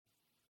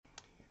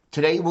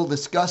Today we'll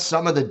discuss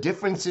some of the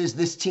differences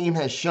this team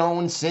has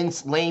shown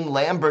since Lane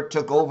Lambert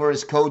took over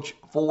as coach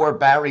for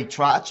Barry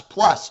Trotz.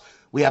 Plus,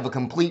 we have a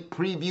complete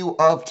preview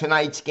of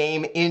tonight's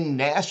game in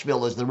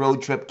Nashville as the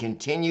road trip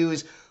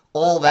continues.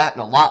 All that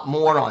and a lot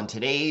more on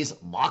today's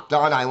Locked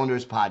On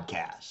Islanders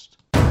podcast.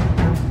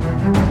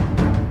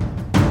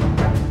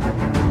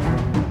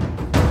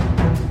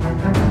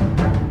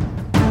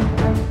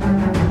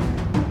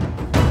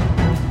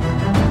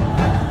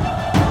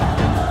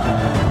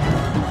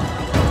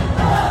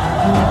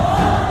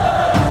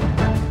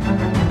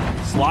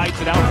 Slides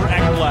it out for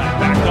Ekblad.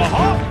 Back to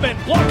Hoffman.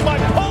 Blocked by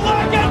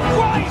Pulock and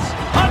Price.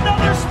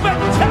 Another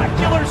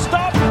spectacular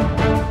stop.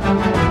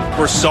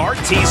 Brassard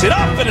tees it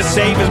up and a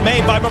save is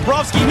made by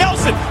Bobrovsky.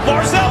 Nelson.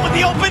 Barzal with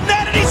the open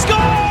net and he scores!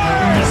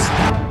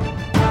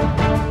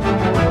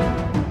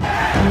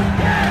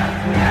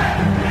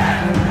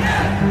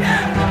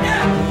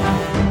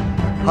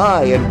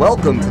 Hi, and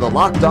welcome to the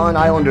Locked On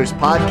Islanders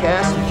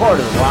podcast, part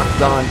of the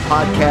Locked On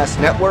Podcast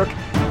Network,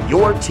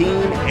 your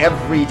team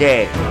every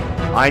day.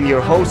 I'm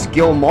your host,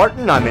 Gil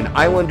Martin. I'm an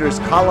Islanders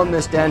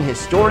columnist and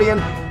historian,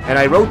 and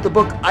I wrote the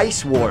book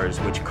Ice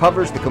Wars, which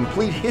covers the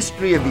complete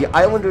history of the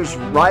Islanders'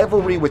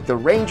 rivalry with the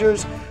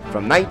Rangers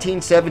from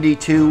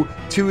 1972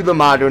 to the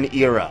modern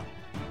era.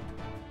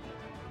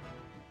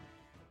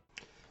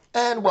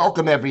 And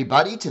welcome,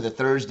 everybody, to the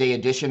Thursday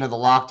edition of the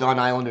Locked On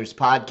Islanders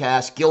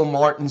podcast. Gil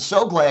Martin,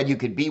 so glad you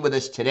could be with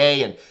us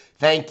today, and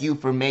thank you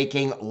for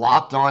making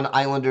Locked On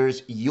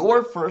Islanders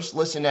your first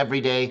listen every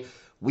day.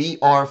 We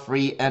are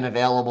free and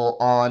available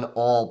on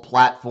all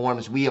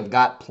platforms. We have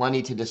got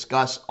plenty to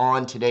discuss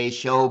on today's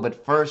show,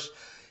 but first,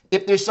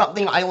 if there's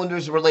something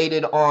Islanders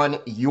related on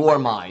your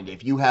mind,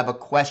 if you have a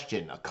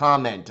question, a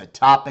comment, a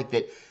topic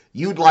that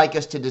you'd like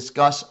us to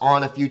discuss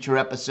on a future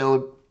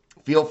episode,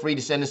 feel free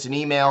to send us an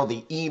email.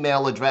 The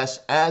email address,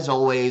 as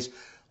always,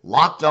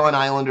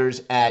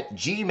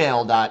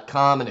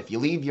 lockedonislanders@gmail.com. And if you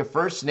leave your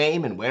first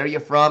name and where you're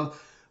from,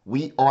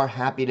 we are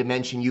happy to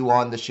mention you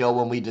on the show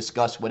when we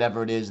discuss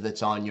whatever it is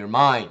that's on your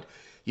mind.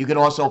 You can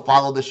also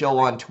follow the show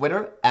on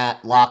Twitter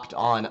at Locked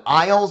On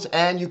Isles,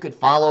 and you could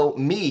follow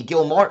me,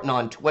 Gil Martin,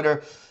 on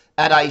Twitter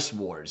at Ice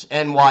Wars,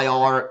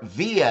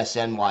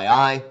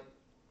 NYRVSNYI.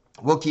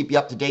 We'll keep you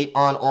up to date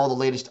on all the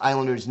latest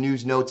Islanders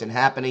news, notes, and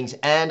happenings,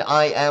 and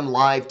I am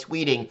live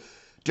tweeting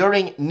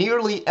during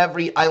nearly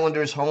every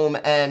Islanders home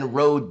and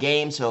road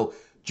game, so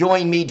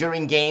join me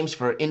during games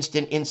for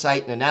instant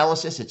insight and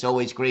analysis. It's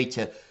always great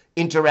to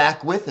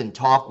interact with and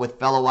talk with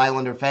fellow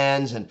Islander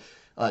fans and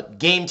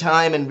game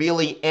time and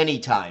really any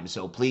time.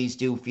 So please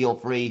do feel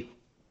free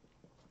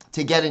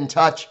to get in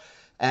touch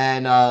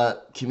and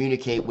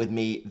communicate with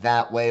me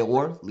that way,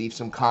 or leave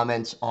some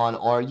comments on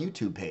our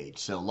YouTube page.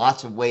 So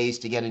lots of ways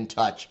to get in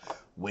touch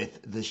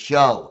with the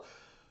show.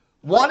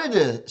 Wanted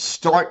to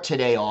start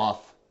today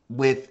off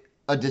with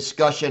a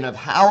discussion of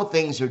how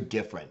things are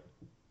different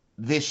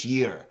this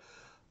year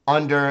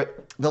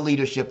under the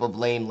leadership of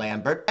Lane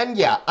Lambert. And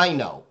yeah, I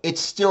know, it's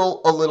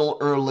still a little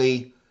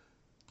early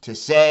to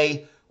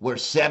say. We're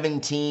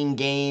 17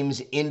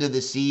 games into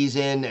the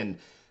season, and,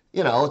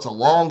 you know, it's a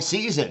long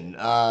season.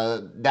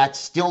 That's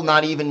still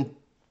not even,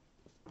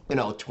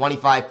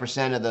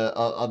 25%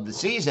 of the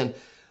season.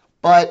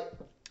 But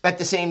at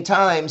the same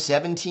time,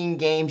 17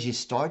 games, you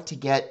start to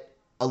get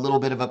a little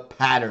bit of a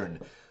pattern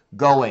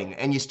going,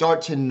 and you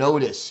start to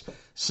notice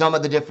some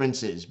of the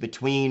differences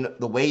between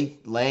the way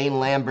Lane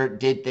Lambert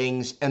did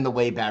things and the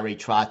way Barry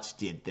Trotz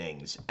did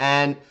things.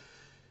 And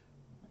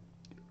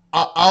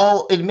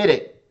I'll admit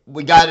it,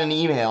 we got an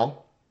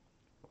email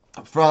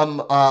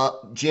from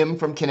Jim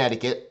from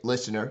Connecticut,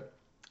 listener.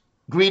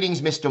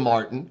 Greetings, Mr.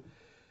 Martin.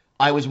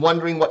 I was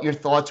wondering what your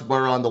thoughts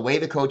were on the way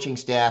the coaching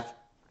staff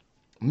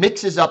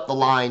mixes up the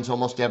lines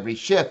almost every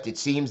shift. It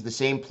seems the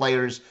same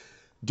players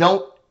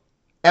don't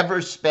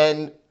ever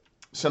spend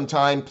some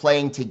time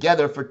playing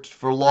together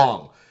for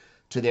long.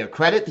 To their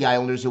credit, the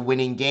Islanders are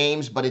winning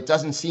games, but it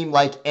doesn't seem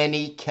like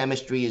any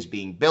chemistry is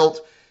being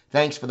built.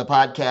 Thanks for the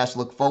podcast.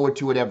 Look forward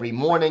to it every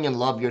morning and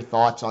love your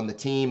thoughts on the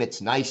team.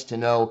 It's nice to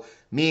know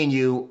me and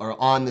you are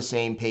on the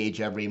same page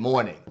every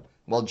morning.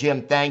 Well,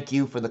 Jim, thank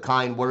you for the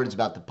kind words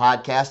about the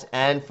podcast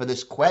and for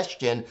this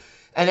question.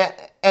 And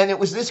it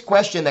was this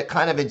question that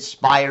kind of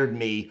inspired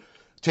me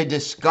to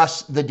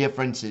discuss the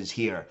differences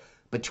here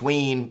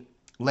between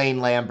Lane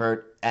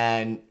Lambert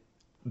and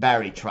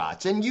Barry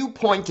Trotz. And you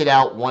pointed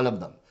out one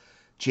of them,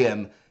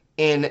 Jim,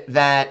 in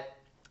that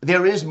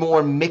there is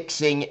more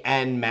mixing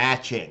and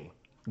matching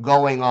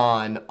going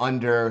on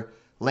under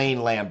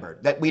Lane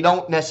Lambert, that we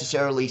don't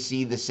necessarily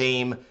see the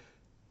same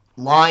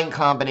line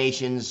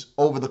combinations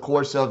over the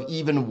course of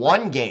even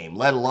one game,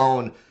 let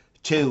alone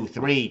 2,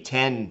 3,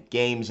 10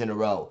 games in a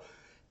row.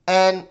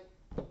 And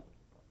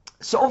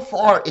so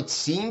far, it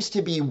seems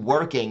to be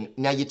working.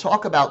 Now, you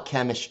talk about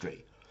chemistry.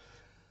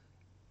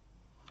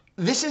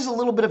 This is a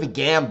little bit of a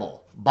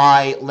gamble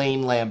by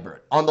Lane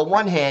Lambert. On the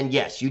one hand,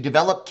 yes, you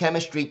develop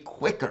chemistry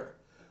quicker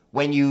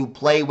when you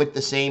play with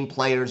the same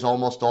players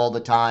almost all the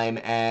time,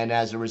 and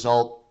as a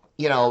result,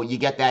 you know, you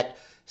get that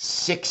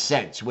sixth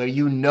sense where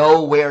you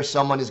know where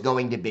someone is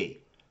going to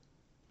be.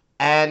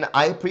 And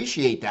I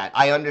appreciate that.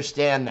 I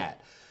understand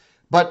that.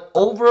 But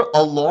over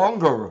a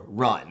longer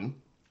run,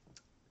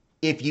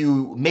 if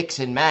you mix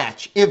and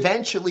match,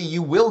 eventually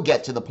you will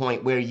get to the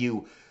point where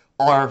you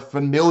are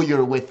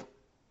familiar with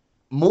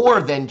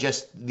more than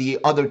just the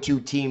other two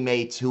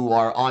teammates who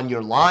are on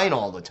your line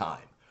all the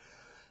time.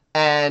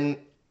 And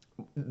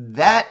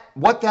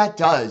what that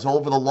does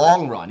over the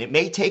long run, it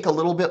may take a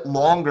little bit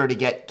longer to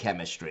get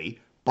chemistry,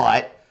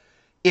 but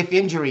if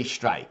injuries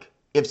strike,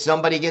 if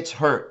somebody gets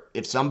hurt,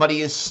 if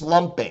somebody is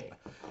slumping,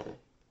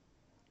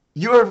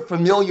 you're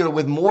familiar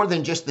with more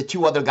than just the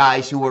two other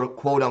guys who are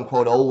quote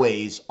unquote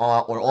always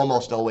or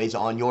almost always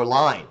on your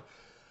line.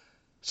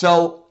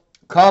 So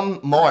come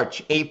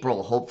March,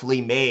 April, hopefully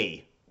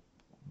May,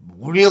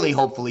 really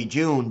hopefully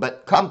June,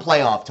 but come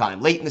playoff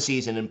time, late in the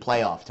season and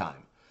playoff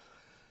time,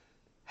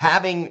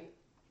 having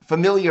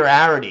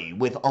familiarity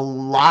with a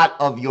lot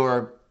of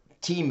your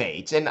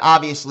teammates, and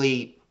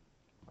obviously,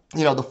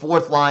 the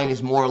fourth line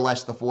is more or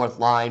less the fourth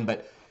line,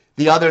 but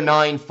the other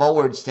 9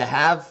 forwards, to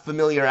have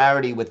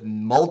familiarity with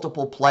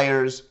multiple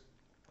players,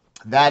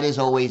 that is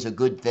always a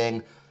good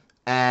thing.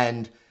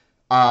 And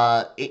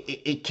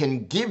it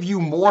can give you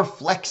more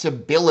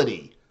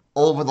flexibility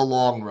over the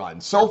long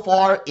run. So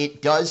far,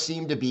 it does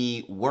seem to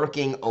be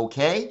working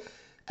okay.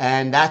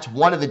 And that's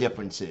one of the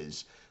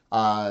differences,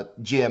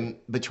 Jim,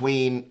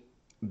 between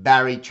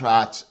Barry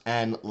Trotz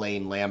and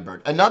Lane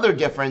Lambert. Another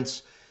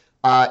difference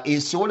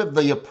is sort of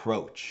the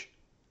approach.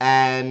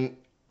 And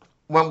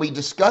when we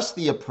discuss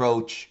the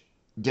approach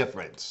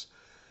difference,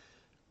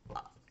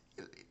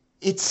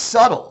 it's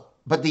subtle,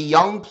 but the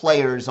young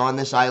players on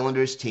this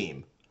Islanders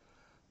team,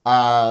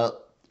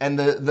 and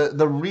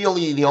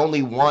the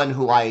only one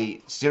who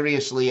I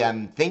seriously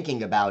am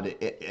thinking about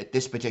it at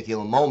this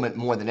particular moment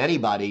more than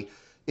anybody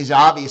is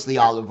obviously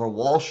Oliver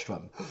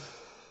Wahlstrom.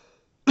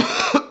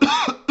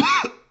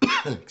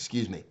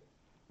 Excuse me.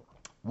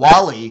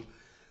 Wally,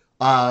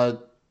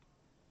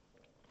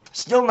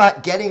 still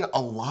not getting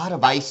a lot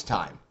of ice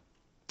time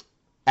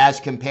as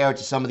compared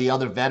to some of the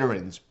other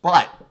veterans,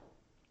 but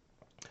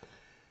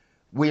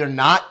we are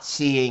not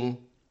seeing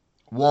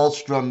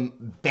Wahlstrom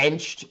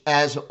benched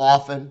as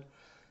often,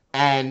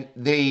 and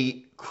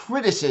the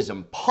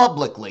criticism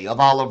publicly of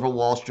Oliver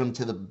Wahlstrom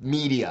to the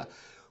media,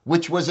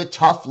 which was a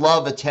tough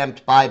love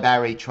attempt by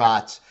Barry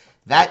Trotz,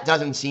 that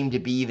doesn't seem to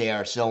be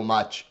there so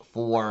much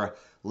for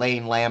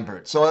Lane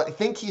Lambert. So I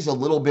think he's a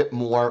little bit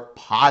more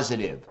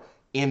positive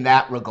in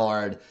that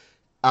regard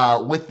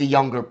with the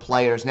younger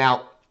players.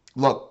 Now,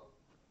 look,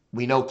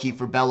 we know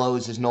Kiefer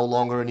Bellows is no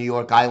longer a New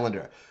York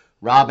Islander.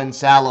 Robin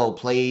Salo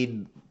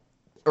played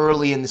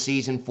early in the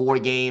season, 4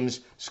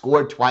 games,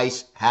 scored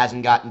twice,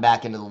 hasn't gotten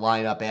back into the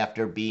lineup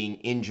after being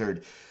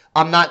injured.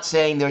 I'm not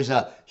saying there's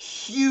a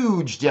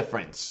huge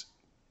difference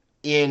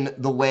in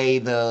the way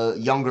the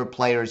younger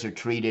players are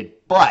treated,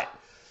 but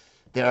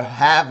there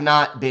have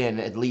not been,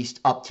 at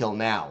least up till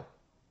now,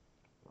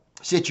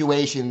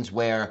 situations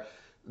where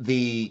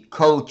the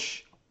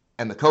coach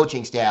and the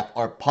coaching staff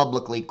are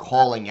publicly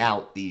calling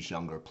out these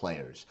younger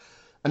players.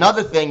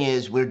 Another thing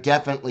is we're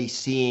definitely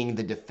seeing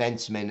the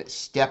defensemen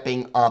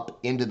stepping up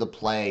into the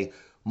play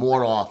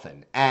more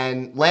often.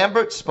 And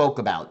Lambert spoke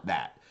about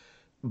that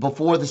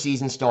before the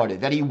season started,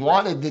 that he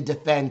wanted the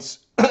defense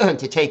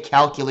to take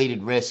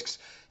calculated risks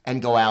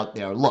and go out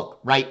there. Look,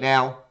 right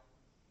now,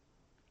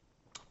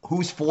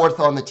 who's fourth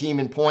on the team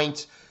in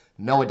points?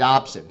 Noah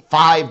Dobson.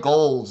 5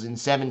 goals in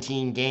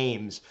 17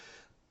 games.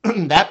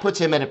 That puts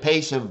him at a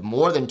pace of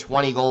more than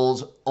 20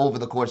 goals over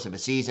the course of a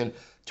season,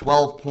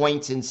 12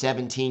 points in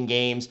 17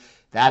 games.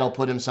 That'll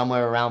put him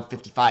somewhere around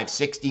 55,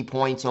 60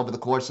 points over the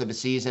course of a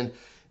season.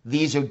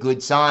 These are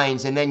good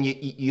signs. And then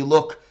you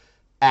look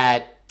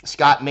at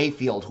Scott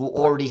Mayfield, who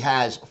already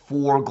has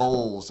 4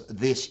 goals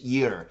this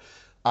year.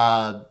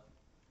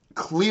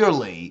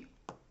 Clearly,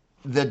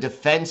 the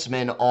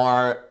defensemen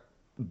are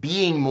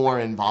being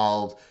more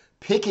involved,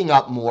 picking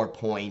up more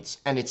points,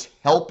 and it's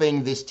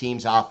helping this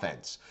team's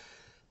offense.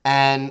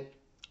 And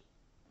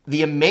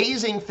the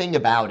amazing thing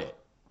about it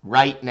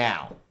right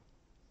now,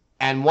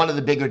 and one of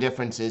the bigger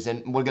differences,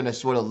 and we're going to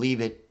sort of leave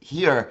it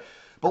here,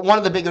 but one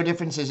of the bigger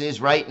differences is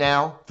right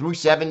now, through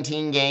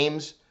 17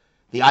 games,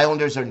 the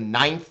Islanders are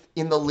 9th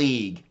in the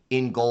league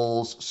in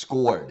goals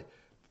scored,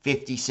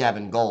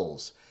 57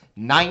 goals.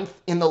 9th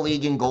in the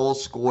league in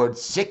goals scored,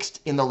 6th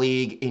in the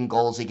league in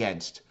goals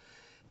against.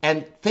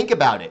 And think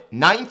about it,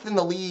 9th in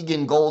the league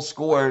in goals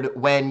scored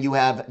when you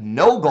have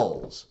no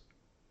goals,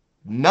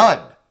 none,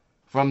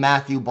 from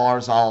Matthew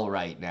Barzal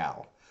right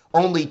now.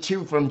 Only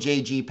 2 from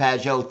J.G.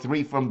 Pageau,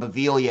 3 from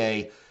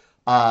Beauvillier,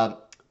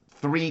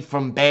 3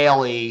 from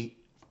Bailey.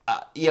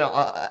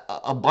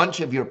 A bunch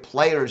of your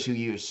players who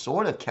you're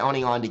sort of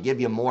counting on to give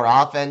you more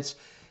offense,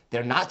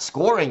 they're not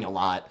scoring a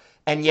lot.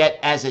 And yet,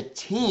 as a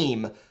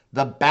team,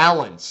 the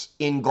balance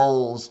in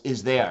goals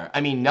is there.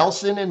 I mean,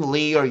 Nelson and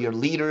Lee are your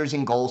leaders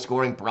in goal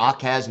scoring.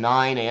 Brock has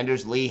 9,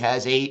 Anders Lee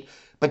has 8.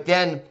 But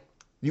then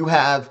you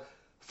have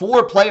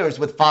 4 players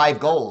with 5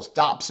 goals.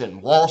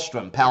 Dobson,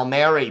 Wahlstrom,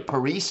 Palmieri,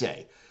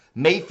 Parise.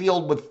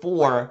 Mayfield with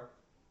 4,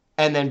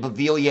 and then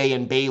Beauvillier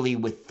and Bailey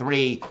with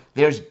 3.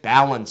 There's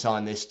balance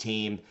on this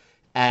team,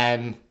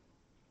 and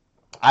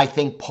I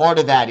think part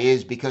of that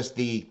is because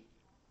the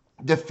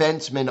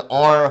defensemen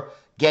are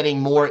getting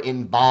more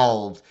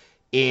involved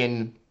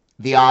in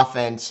the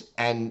offense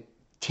and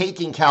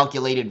taking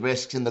calculated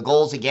risks. In the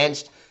goals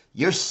against,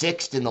 you're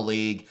 6th in the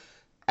league,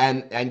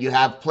 and you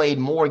have played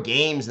more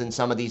games than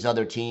some of these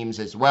other teams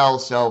as well.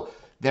 So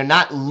they're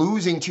not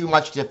losing too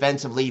much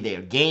defensively.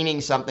 They're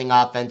gaining something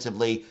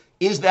offensively.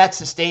 Is that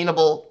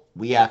sustainable?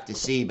 We have to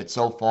see, but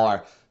so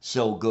far,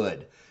 so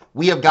good.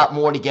 We have got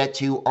more to get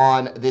to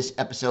on this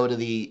episode of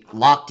the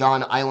Locked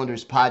On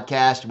Islanders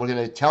podcast. We're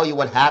going to tell you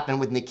what happened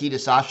with Nikita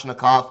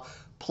Soshnikov,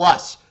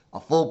 plus a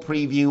full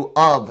preview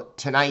of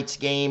tonight's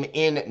game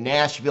in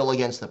Nashville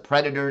against the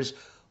Predators.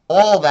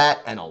 All that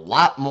and a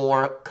lot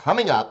more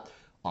coming up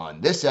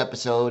on this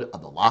episode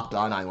of the Locked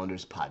On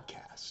Islanders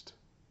podcast.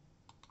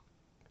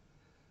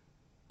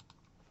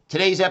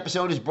 Today's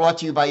episode is brought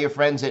to you by your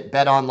friends at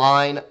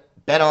BetOnline.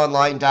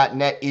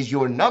 BetOnline.net is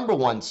your number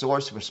one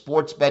source for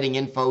sports betting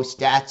info,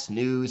 stats,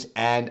 news,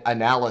 and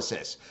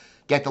analysis.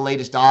 Get the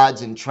latest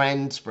odds and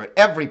trends for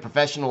every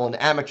professional and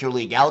amateur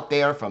league out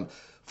there, from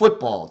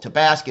football to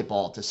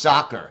basketball to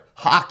soccer,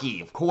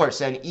 hockey, of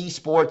course, and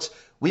esports.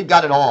 We've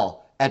got it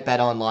all at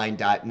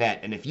BetOnline.net.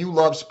 And if you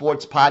love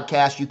sports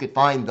podcasts, you could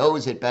find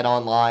those at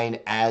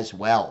BetOnline as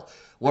well.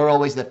 We're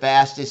always the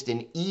fastest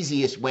and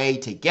easiest way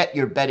to get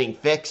your betting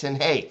fix.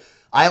 And hey,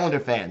 Islander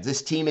fans,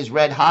 this team is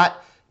red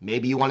hot.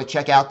 Maybe you want to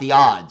check out the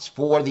odds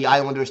for the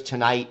Islanders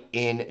tonight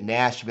in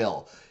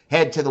Nashville.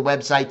 Head to the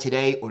website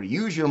today or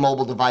use your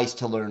mobile device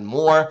to learn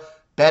more.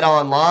 Bet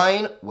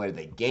online, where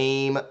the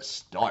game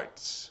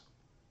starts.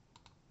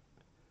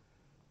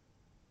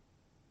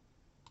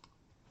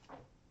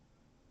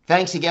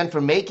 Thanks again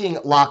for making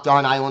Locked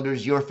On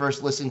Islanders your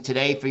first listen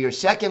today. For your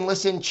second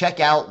listen, check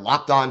out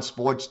Locked On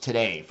Sports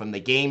Today. From the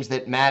games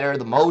that matter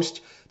the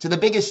most to the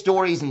biggest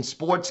stories in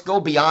sports, go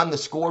beyond the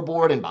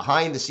scoreboard and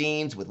behind the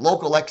scenes with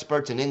local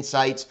experts and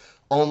insights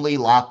only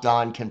Locked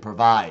On can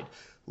provide.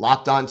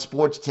 Locked On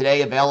Sports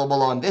Today,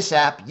 available on this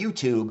app,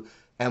 YouTube,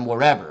 and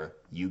wherever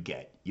you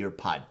get your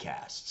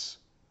podcasts.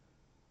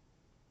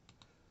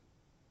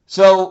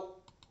 So,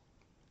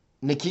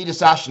 Nikita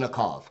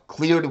Soshnikov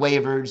cleared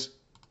waivers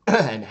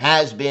and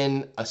has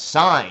been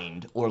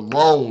assigned or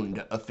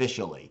loaned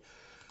officially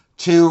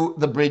to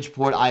the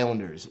Bridgeport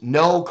Islanders.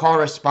 No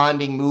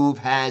corresponding move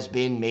has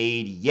been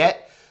made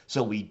yet,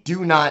 so we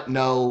do not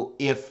know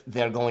if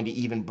they're going to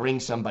even bring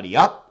somebody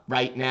up.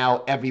 Right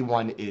now,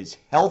 everyone is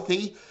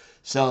healthy,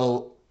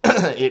 so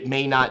it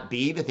may not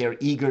be that they're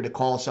eager to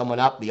call someone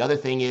up. The other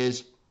thing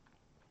is,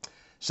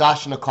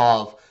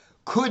 Soshnikov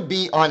could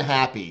be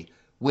unhappy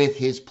with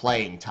his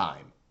playing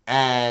time,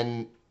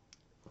 and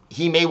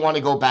he may want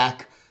to go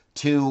back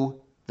to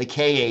the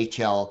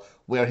KHL,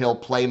 where he'll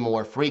play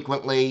more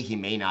frequently. He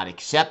may not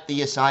accept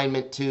the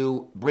assignment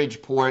to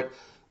Bridgeport.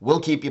 We'll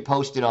keep you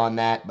posted on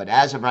that. But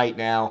as of right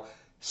now,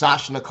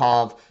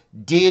 Soshnikov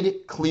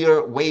did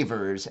clear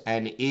waivers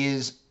and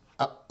is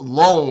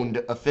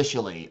loaned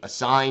officially,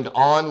 assigned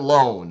on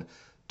loan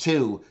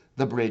to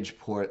the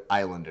Bridgeport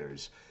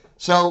Islanders.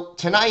 So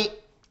tonight,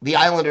 the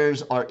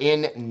Islanders are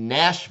in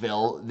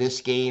Nashville.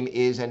 This game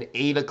is an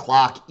 8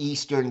 o'clock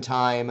Eastern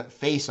time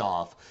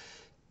face-off.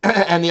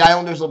 And the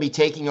Islanders will be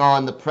taking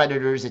on the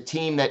Predators, a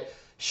team that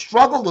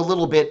struggled a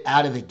little bit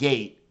out of the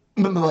gate,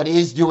 but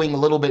is doing a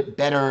little bit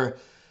better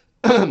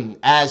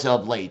as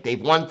of late. They've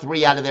won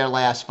 3 out of their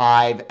last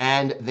 5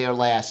 and their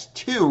last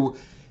 2,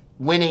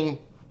 winning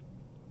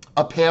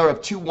a pair of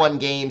 2-1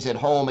 games at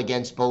home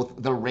against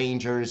both the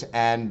Rangers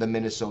and the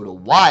Minnesota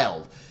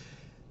Wild.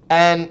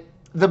 And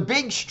the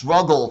big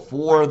struggle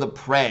for the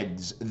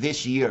Preds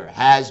this year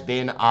has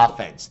been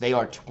offense. They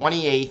are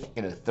 28th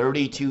in a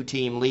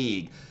 32-team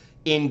league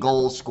in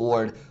goals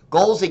scored.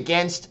 Goals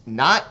against,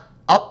 not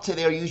up to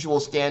their usual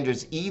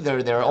standards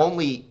either. They're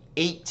only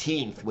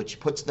 18th, which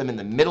puts them in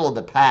the middle of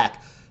the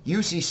pack.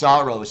 Juuse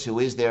Saros, who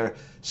is their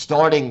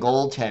starting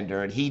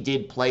goaltender, and he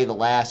did play the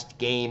last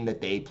game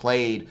that they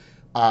played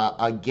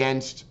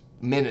against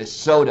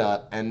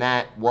Minnesota, and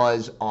that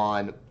was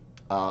on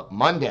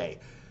Monday.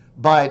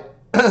 But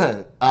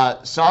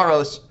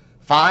Saros,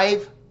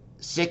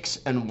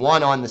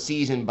 5-6-1 on the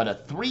season, but a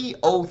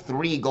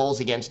 .303 goals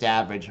against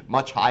average,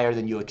 much higher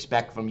than you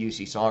expect from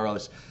Juuse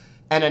Saros,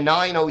 and a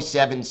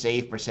 .907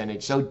 save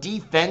percentage. So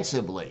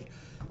defensively,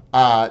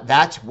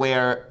 that's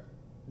where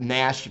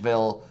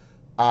Nashville,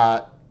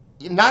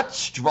 not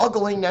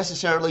struggling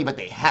necessarily, but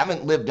they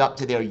haven't lived up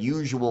to their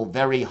usual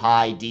very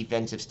high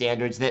defensive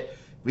standards that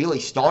really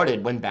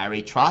started when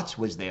Barry Trotz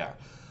was there.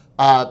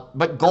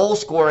 But goal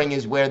scoring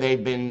is where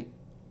they've been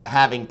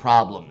having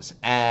problems.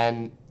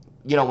 And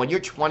you know, when you're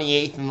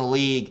 28th in the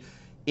league,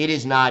 it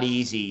is not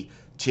easy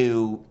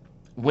to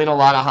win a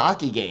lot of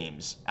hockey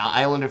games.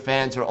 Islander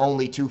fans are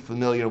only too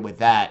familiar with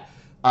that.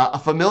 A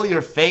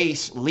familiar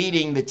face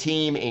leading the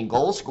team in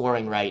goal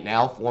scoring right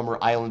now, former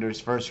Islanders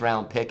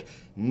first-round pick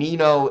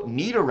Nino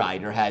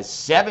Niederreiter, has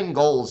 7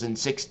 goals in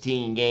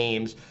 16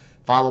 games,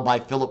 followed by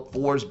Philip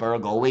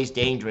Forsberg, always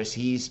dangerous.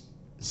 He's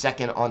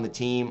second on the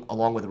team,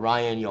 along with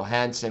Ryan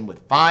Johansson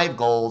with 5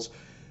 goals.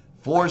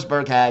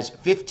 Forsberg has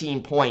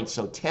 15 points,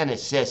 so 10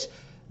 assists.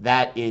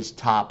 That is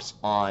tops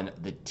on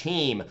the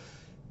team.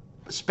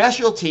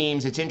 Special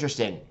teams, it's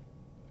interesting.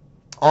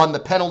 On the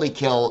penalty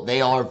kill,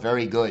 they are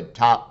very good.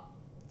 Top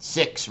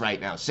 6 right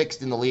now.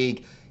 6th in the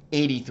league,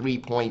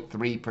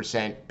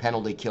 83.3%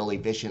 penalty kill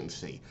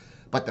efficiency.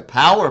 But the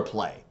power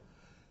play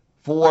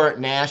for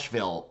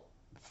Nashville,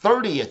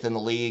 30th in the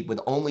league with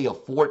only a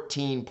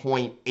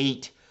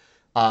 14.8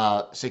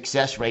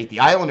 success rate. The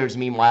Islanders,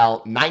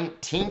 meanwhile,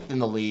 19th in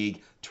the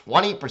league,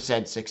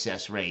 20%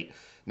 success rate.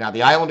 Now,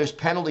 the Islanders'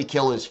 penalty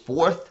kill is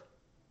 4th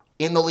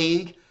in the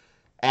league,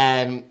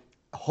 and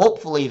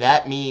hopefully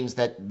that means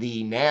that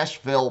the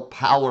Nashville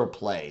power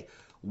play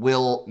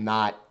will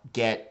not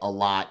get a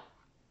lot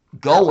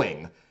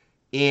going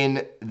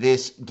in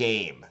this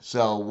game.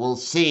 So we'll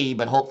see,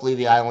 but hopefully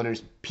the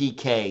Islanders'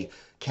 PK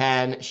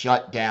can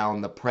shut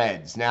down the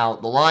Preds. Now,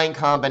 the line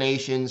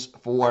combinations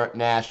for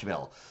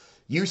Nashville.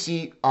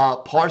 Juuso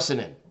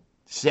Parssinen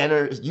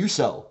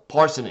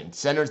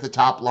centers the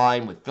top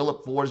line with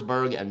Filip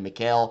Forsberg and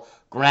Mikael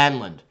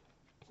Granlund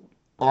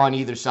on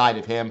either side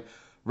of him.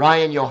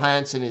 Ryan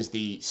Johansson is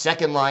the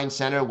second line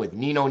center with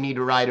Nino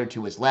Niederreiter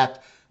to his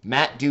left,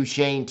 Matt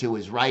Duchene to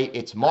his right.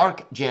 It's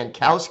Mark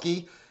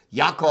Jankowski,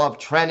 Yakov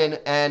Trenin,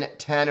 and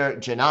Tanner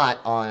Janot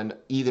on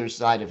either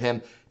side of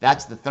him.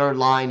 That's the third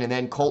line. And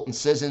then Colton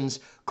Sissons,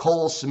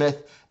 Cole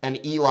Smith,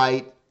 and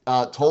Eli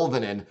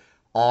Tolvanen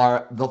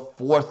are the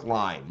fourth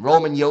line.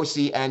 Roman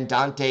Josi and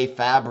Dante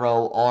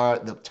Fabro are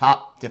the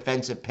top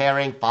defensive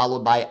pairing,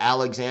 followed by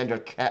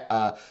Alexander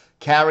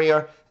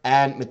Carrier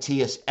and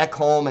Matthias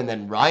Ekholm. And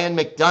then Ryan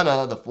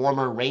McDonough, the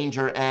former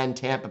Ranger and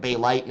Tampa Bay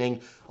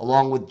Lightning,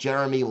 along with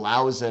Jeremy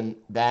Lauzon.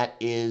 That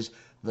is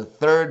the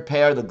third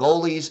pair. The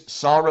goalies,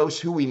 Saros,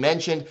 who we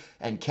mentioned,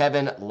 and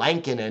Kevin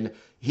Lankinen.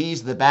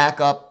 He's the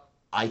backup.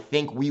 I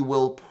think we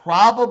will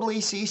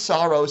probably see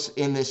Saros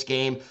in this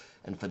game.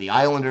 And for the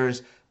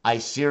Islanders, I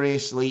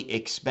seriously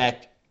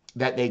expect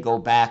that they go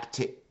back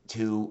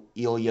to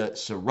Ilya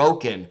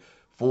Sorokin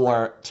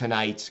for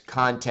tonight's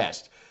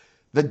contest.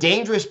 The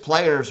dangerous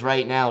players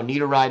right now,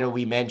 Niederreiter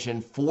we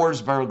mentioned,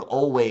 Forsberg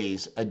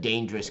always a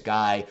dangerous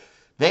guy.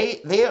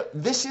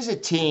 This is a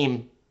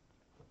team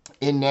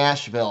in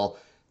Nashville.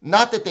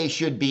 Not that they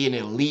should be an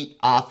elite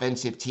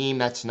offensive team.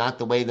 That's not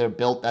the way they're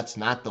built. That's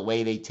not the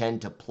way they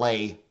tend to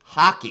play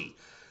hockey.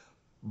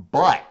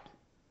 But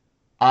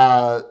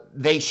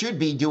they should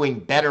be doing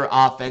better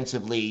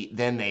offensively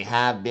than they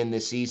have been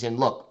this season.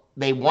 Look,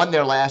 they won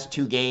their last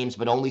 2 games,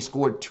 but only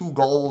scored 2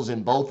 goals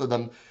in both of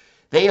them.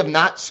 They have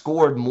not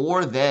scored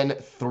more than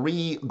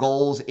 3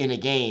 goals in a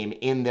game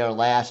in their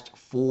last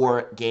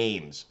 4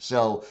 games.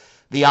 So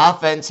the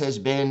offense has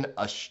been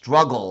a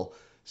struggle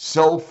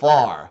so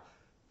far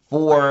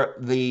for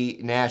the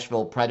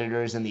Nashville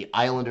Predators, and the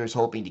Islanders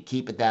hoping to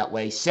keep it that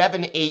way.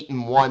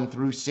 7-8-1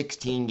 through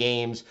 16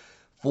 games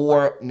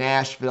for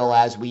Nashville.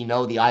 As we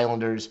know, the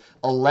Islanders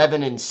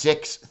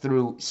 11-6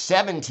 through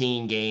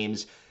 17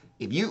 games.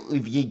 If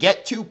you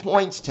get 2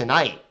 points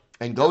tonight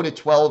and go to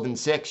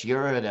 12-6,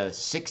 you're at a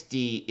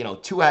 60,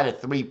 2 out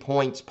of 3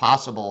 points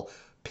possible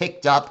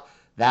picked up.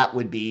 That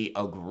would be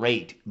a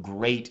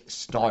great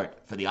start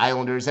for the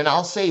Islanders. And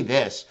I'll say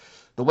this,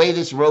 the way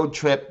this road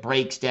trip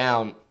breaks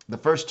down, the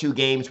first 2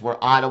 games were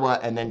Ottawa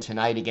and then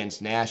tonight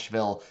against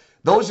Nashville.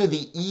 Those are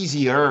the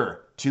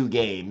easier 2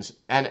 games.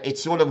 And it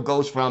sort of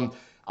goes from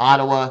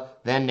Ottawa,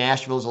 then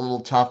Nashville's a little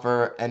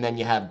tougher, and then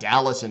you have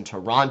Dallas and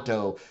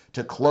Toronto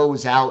to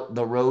close out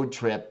the road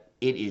trip.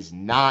 It is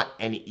not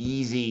an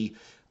easy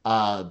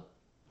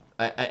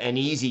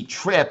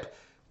trip.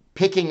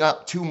 Picking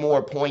up 2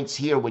 more points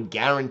here would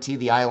guarantee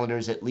the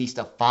Islanders at least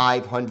a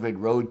 500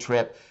 road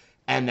trip,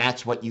 and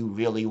that's what you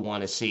really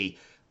want to see.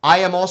 I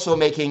am also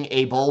making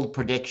a bold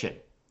prediction.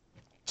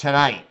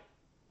 Tonight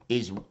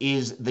is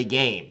the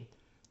game.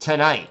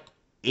 Tonight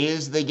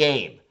is the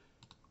game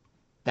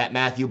that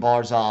Matthew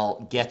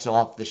Barzal gets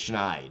off the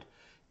schneid.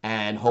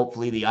 And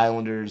hopefully the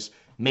Islanders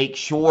make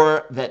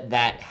sure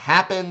that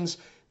happens.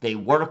 They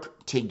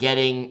work to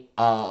getting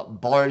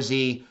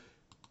Barzy.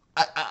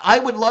 I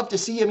would love to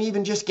see him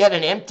even just get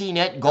an empty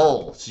net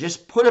goal. So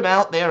just put him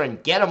out there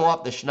and get him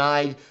off the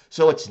schneid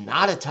so it's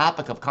not a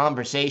topic of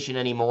conversation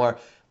anymore.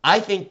 I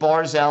think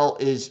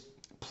Barzal is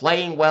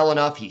playing well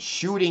enough. He's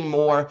shooting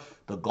more.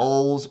 The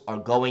goals are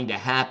going to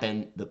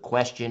happen. The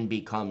question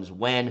becomes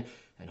when,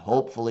 and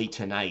hopefully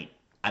tonight.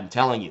 I'm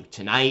telling you,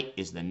 tonight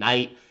is the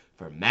night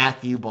for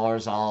Matthew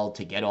Barzal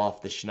to get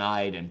off the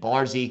schneid. And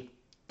Barzy,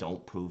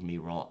 don't prove me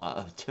wrong.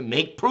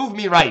 Prove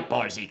me right,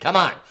 Barzy. Come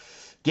on.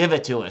 Give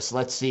it to us.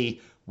 Let's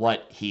see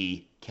what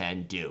he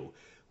can do.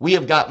 We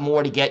have got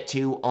more to get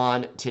to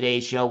on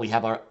today's show. We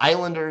have our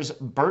Islanders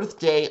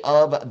birthday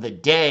of the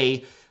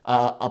day.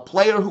 A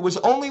player who was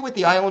only with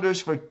the Islanders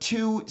for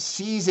 2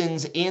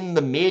 seasons in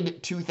the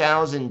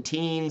mid-2000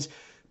 teens,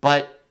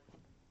 but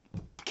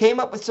came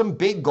up with some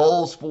big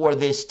goals for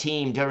this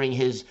team during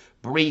his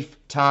brief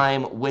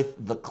time with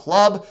the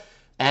club.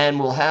 And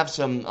we'll have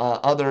some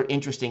other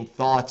interesting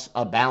thoughts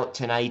about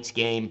tonight's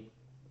game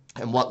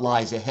and what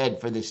lies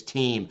ahead for this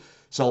team.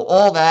 So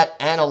all that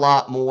and a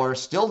lot more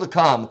still to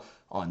come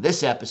on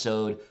this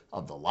episode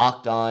of the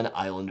Locked On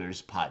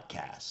Islanders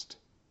podcast.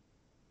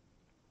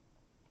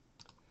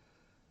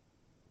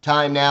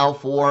 Time now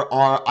for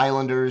our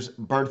Islanders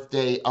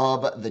birthday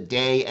of the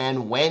day,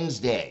 and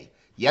Wednesday,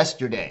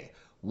 yesterday,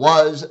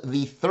 was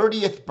the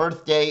 30th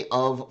birthday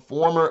of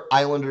former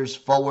Islanders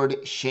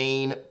forward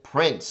Shane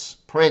Prince.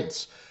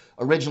 Prince,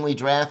 originally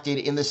drafted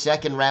in the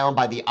second round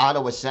by the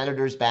Ottawa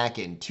Senators back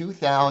in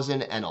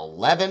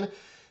 2011,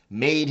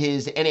 made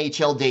his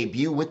NHL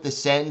debut with the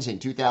Sens in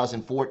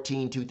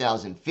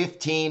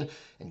 2014-2015,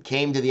 and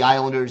came to the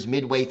Islanders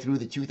midway through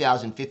the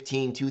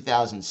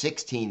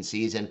 2015-2016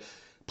 season.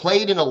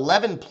 Played in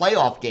 11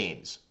 playoff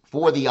games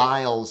for the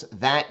Isles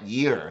that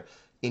year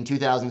in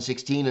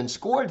 2016 and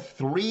scored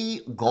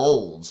 3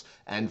 goals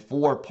and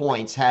 4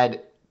 points,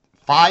 had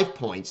 5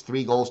 points,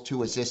 3 goals,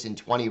 2 assists in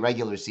 20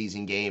 regular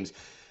season games.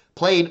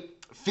 Played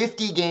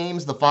 50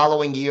 games the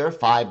following year,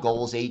 5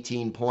 goals,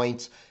 18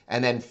 points,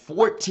 and then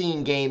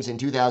 14 games in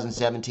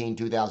 2017,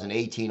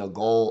 2018, a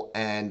goal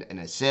and an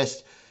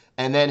assist,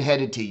 and then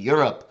headed to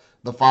Europe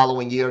the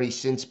following year. He's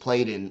since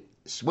played in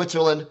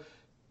Switzerland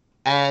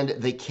and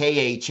the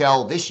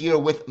KHL this year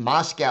with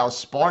Moscow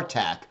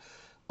Spartak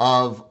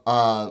of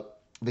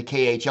the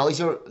KHL. He's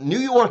a New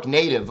York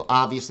native,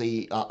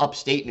 obviously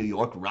upstate New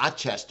York,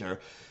 Rochester.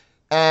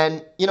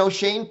 And, you know,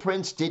 Shane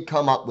Prince did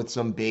come up with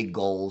some big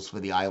goals for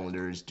the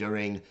Islanders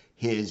during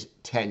his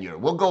tenure.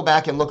 We'll go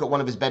back and look at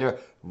one of his better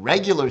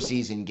regular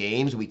season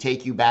games. We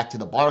take you back to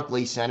the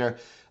Barclays Center,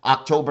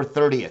 October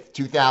 30th,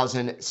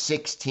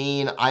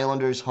 2016.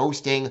 Islanders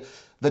hosting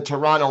the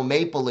Toronto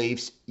Maple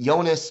Leafs.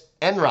 Jonas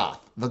Enroth,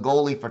 the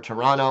goalie for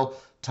Toronto,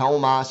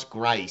 Thomas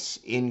Greiss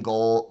in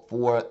goal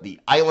for the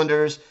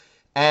Islanders.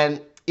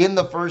 And in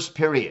the first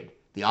period,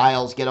 the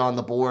Isles get on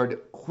the board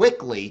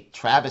quickly.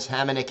 Travis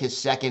Hamonic, his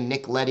second,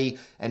 Nick Leddy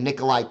and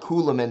Nikolai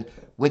Kulemin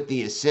with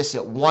the assists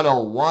at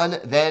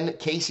 1:01. Then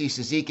Casey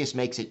Cizikas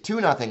makes it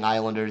 2-0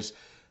 Islanders.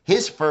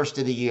 His first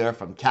of the year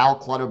from Cal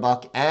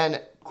Clutterbuck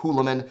and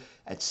Kulemin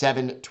at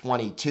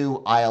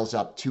 7:22. Isles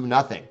up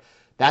 2-0.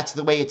 That's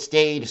the way it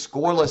stayed.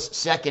 Scoreless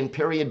second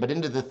period, but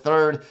into the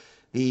third,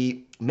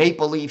 the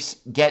Maple Leafs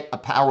get a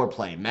power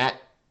play.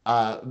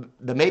 The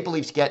Maple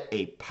Leafs get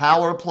a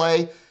power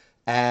play,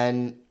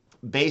 and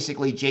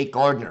basically Jake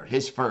Gardiner,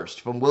 his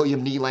first, from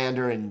William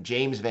Nylander and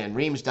James Van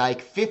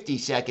Riemsdyk, 50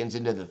 seconds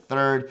into the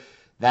third.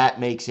 That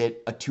makes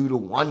it a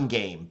 2-1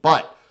 game.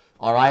 But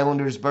our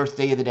Islanders'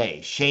 birthday of the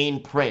day,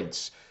 Shane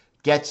Prince,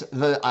 gets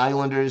the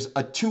Islanders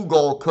a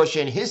 2-goal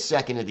cushion, his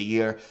second of the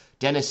year.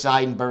 Dennis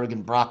Seidenberg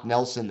and Brock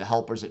Nelson, the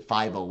helpers, at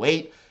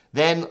 5:08.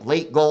 Then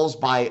late goals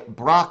by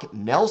Brock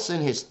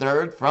Nelson, his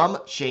third, from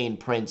Shane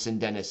Prince and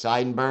Dennis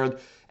Seidenberg.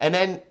 And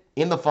then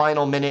in the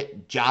final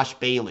minute, Josh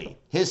Bailey,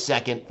 his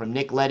second, from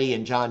Nick Leddy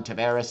and John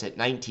Tavares at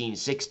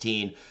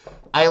 19:16.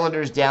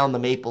 Islanders down the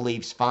Maple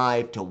Leafs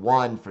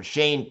 5-1. For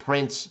Shane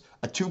Prince,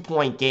 a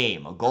 2-point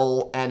game, a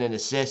goal and an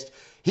assist.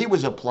 He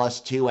was a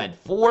 +2, had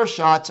 4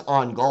 shots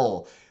on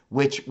goal,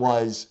 which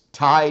was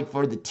tied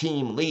for the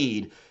team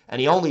lead,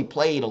 and he only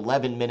played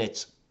 11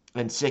 minutes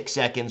and 6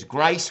 seconds.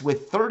 Greiss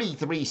with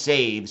 33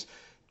 saves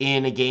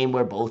in a game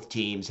where both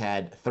teams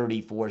had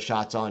 34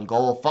 shots on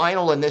goal.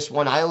 Final in this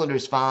one,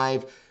 Islanders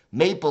 5,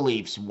 Maple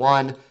Leafs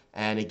 1.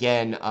 And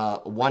again,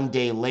 1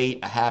 day late,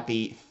 a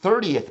happy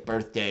 30th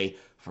birthday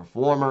for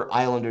former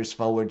Islanders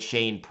forward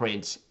Shane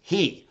Prince.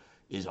 He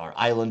is our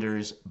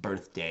Islanders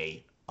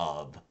birthday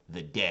of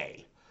the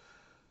day.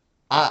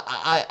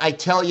 I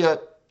tell you,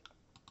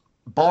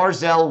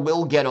 Barzal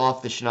will get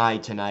off the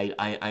schneid tonight.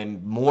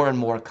 I'm more and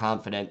more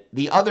confident.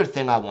 The other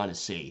thing I want to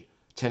see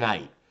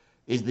tonight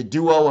is the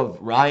duo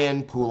of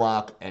Ryan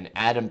Pulock and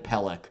Adam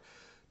Pelech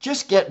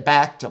just get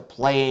back to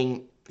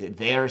playing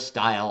their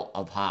style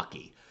of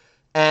hockey.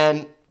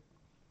 And,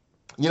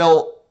 you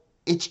know,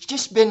 it's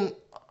just been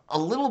a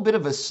little bit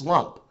of a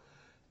slump.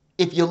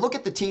 If you look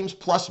at the team's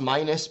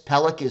plus-minus,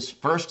 Pelech is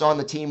first on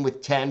the team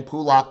with 10,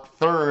 Pulock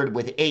third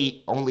with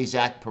 8, only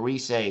Zach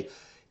Parise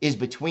is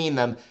between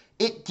them.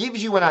 It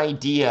gives you an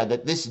idea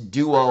that this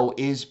duo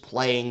is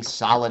playing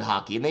solid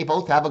hockey. And they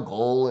both have a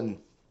goal and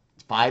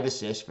 5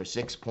 assists for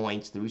 6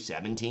 points through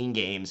 17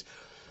 games.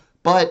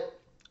 But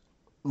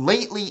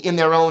lately in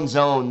their own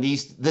zone,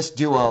 this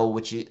duo,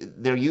 which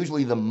they're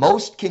usually the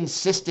most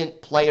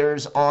consistent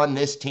players on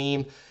this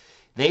team,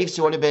 they've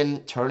sort of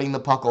been turning the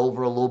puck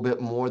over a little bit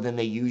more than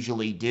they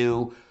usually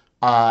do,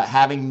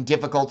 having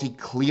difficulty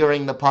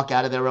clearing the puck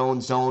out of their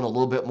own zone a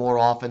little bit more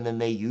often than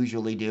they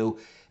usually do.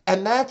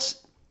 And that's,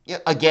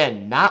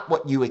 again, not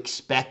what you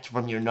expect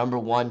from your number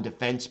one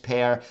defense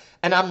pair.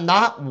 And I'm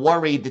not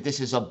worried that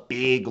this is a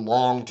big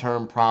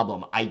long-term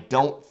problem. I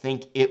don't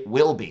think it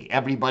will be.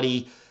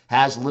 Everybody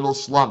has little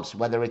slumps,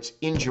 whether it's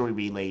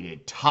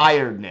injury-related,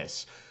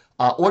 tiredness,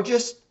 or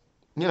just,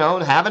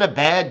 having a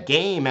bad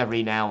game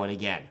every now and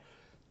again.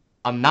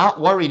 I'm not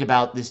worried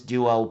about this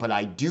duo, but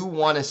I do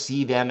want to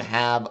see them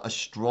have a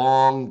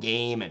strong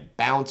game and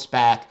bounce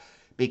back,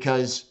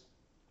 because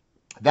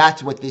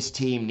that's what this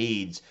team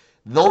needs.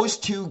 Those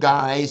two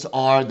guys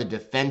are the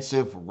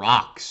defensive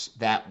rocks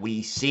that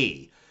we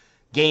see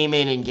game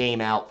in and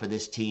game out for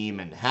this team,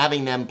 and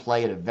having them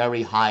play at a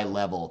very high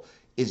level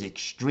is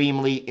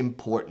extremely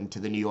important to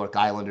the New York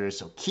Islanders.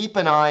 So keep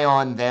an eye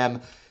on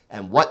them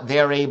and what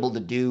they're able to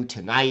do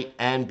tonight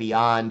and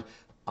beyond.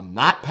 I'm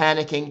not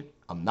panicking.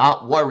 I'm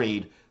not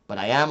worried, but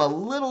I am a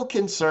little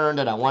concerned,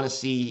 and I want to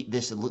see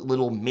this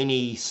little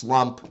mini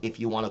slump, if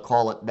you want to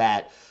call it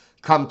that,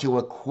 come to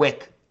a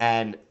quick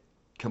and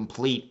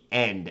complete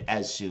end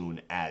as soon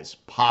as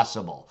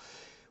possible.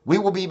 We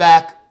will be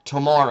back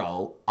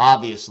tomorrow,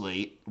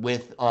 obviously,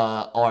 with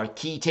our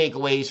key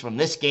takeaways from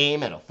this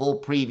game and a full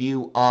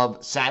preview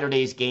of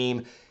Saturday's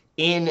game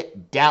in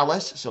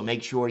Dallas. So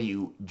make sure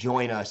you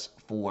join us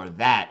for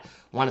that.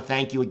 I want to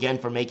thank you again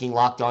for making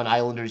Locked On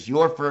Islanders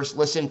your first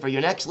listen. For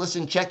your next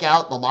listen, check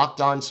out the Locked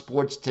On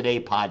Sports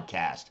Today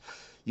podcast.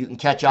 You can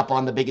catch up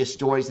on the biggest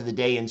stories of the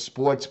day in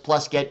sports,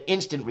 plus get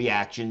instant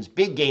reactions,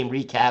 big game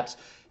recaps,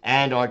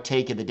 and our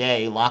take of the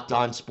day. Locked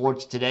On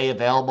Sports Today,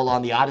 available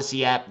on the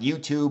Odyssey app,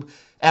 YouTube,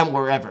 and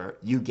wherever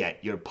you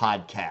get your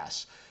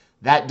podcasts.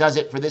 That does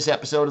it for this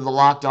episode of the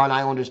Locked On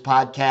Islanders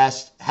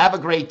podcast. Have a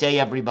great day,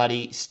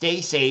 everybody.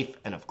 Stay safe,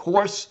 and of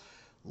course,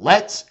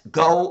 let's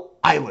go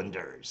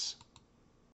Islanders.